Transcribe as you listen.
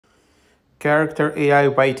Character AI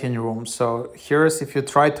waiting room. So here's, if you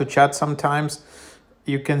try to chat sometimes,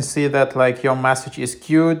 you can see that like your message is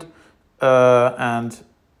queued, and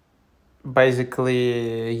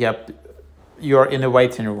basically, yep, you're in a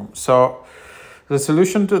waiting room. So the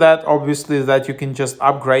solution to that obviously is that you can just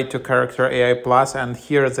upgrade to Character AI Plus, and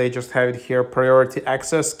here they just have it here, priority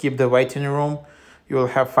access, keep the waiting room. You will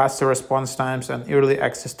have faster response times and early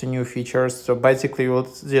access to new features. So basically you will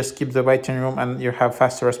just keep the waiting room and you have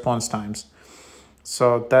faster response times.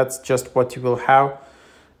 So that's just what you will have.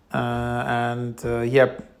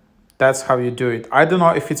 Yep, that's how you do it. I don't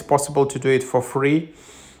know if it's possible to do it for free.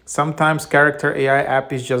 Sometimes Character AI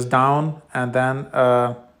app is just down, and then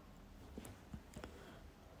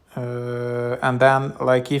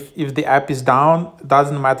like if the app is down,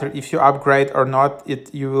 doesn't matter if you upgrade or not,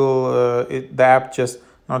 the app just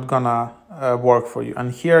not gonna work for you.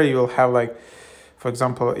 And here you will have like, for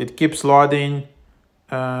example, it keeps loading.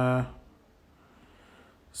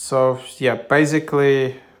 So yeah,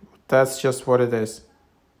 basically that's just what it is.